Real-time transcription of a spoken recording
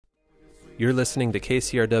You're listening to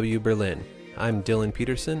KCRW Berlin. I'm Dylan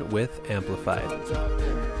Peterson with Amplified.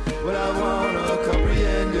 Well, I wanna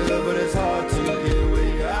comprehend you, but it's hard to get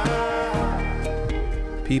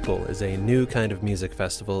away. People is a new kind of music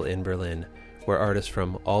festival in Berlin, where artists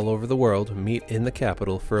from all over the world meet in the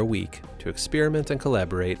capital for a week to experiment and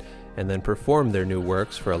collaborate, and then perform their new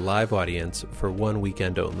works for a live audience for 1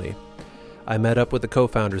 weekend only. I met up with the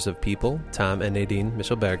co-founders of People, Tom and Nadine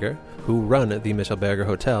Michelberger, who run the Michelberger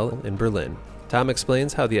Hotel in Berlin. Tom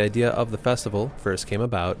explains how the idea of the festival first came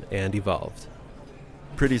about and evolved.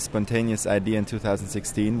 Pretty spontaneous idea in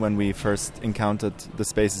 2016 when we first encountered the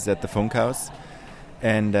spaces at the Funkhaus.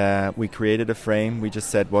 And we created a frame. We just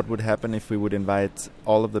said what would happen if we would invite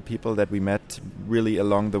all of the people that we met really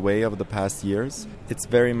along the way over the past years. It's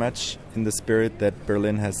very much in the spirit that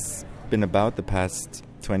Berlin has been about the past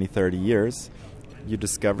 20, 30 years. You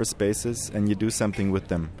discover spaces and you do something with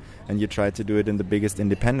them. And you try to do it in the biggest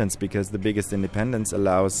independence, because the biggest independence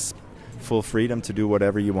allows full freedom to do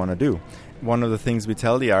whatever you want to do. One of the things we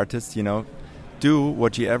tell the artists, do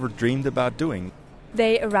what you ever dreamed about doing.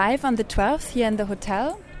 They arrive on the 12th here in the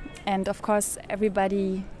hotel, and of course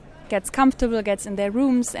everybody gets comfortable, gets in their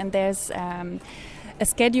rooms, and there's a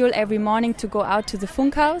schedule every morning to go out to the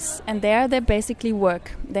Funkhaus, and there they basically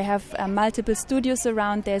work. They have multiple studios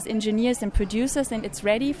around, there's engineers and producers, and it's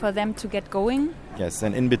ready for them to get going. Yes,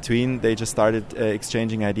 and in between they just started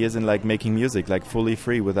exchanging ideas and making music, fully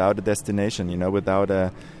free, without a destination, without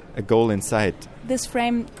a goal in sight. This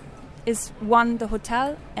frame is one, the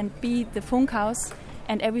hotel, and B, the Funkhaus,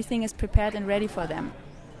 and everything is prepared and ready for them.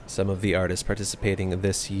 Some of the artists participating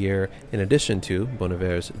this year, in addition to Bon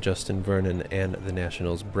Iver's Justin Vernon and the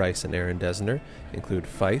National's Bryce and Aaron Dessner, include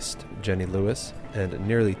Feist, Jenny Lewis, and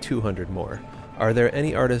nearly 200 more. Are there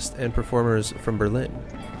any artists and performers from Berlin?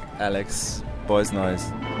 Alex, Boys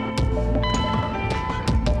Noise.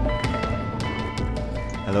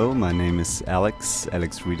 Hello, my name is Alex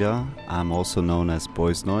Rieder. I'm also known as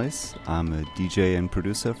Boys Noise. I'm a DJ and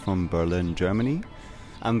producer from Berlin, Germany.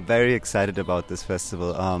 I'm very excited about this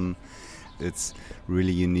festival. It's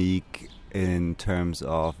really unique in terms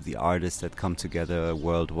of the artists that come together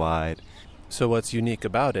worldwide. So what's unique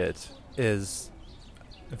about it is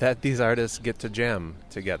that these artists get to jam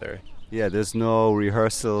together. Yeah, there's no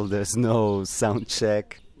rehearsal, there's no sound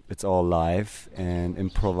check. It's all live and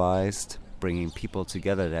improvised, bringing people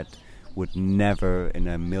together that would never in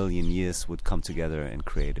a million years would come together and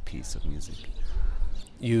create a piece of music.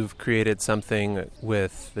 You've created something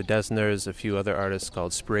with the Dessners, a few other artists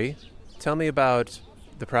called Spree. Tell me about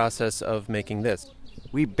the process of making this.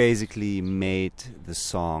 We basically made the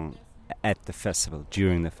song at the festival,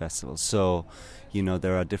 during the festival. So,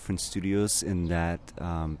 there are different studios in that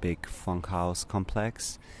big Funkhaus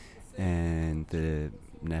complex. And the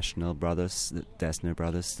National brothers, the Dessner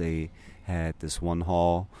brothers, they had this one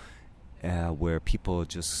hall where people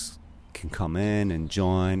just can come in and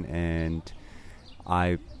join, and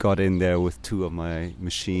I got in there with two of my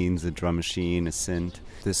machines, a drum machine, a synth.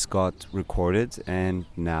 This got recorded, and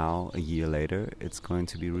now, a year later, it's going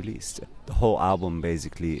to be released. The whole album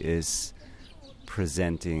basically is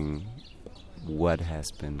presenting what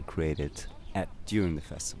has been created during the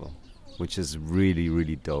festival, which is really,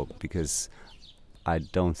 really dope, because I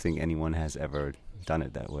don't think anyone has ever done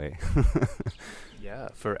it that way. Yeah,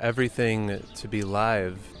 for everything to be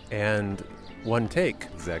live and one take.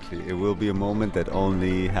 Exactly. It will be a moment that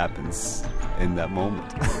only happens in that moment.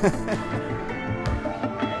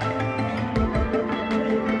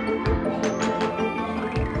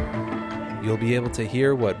 You'll be able to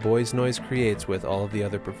hear what Boys Noise creates with all of the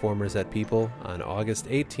other performers at People on August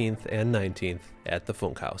 18th and 19th at the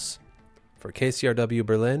Funkhaus. For KCRW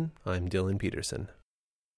Berlin, I'm Dylan Peterson.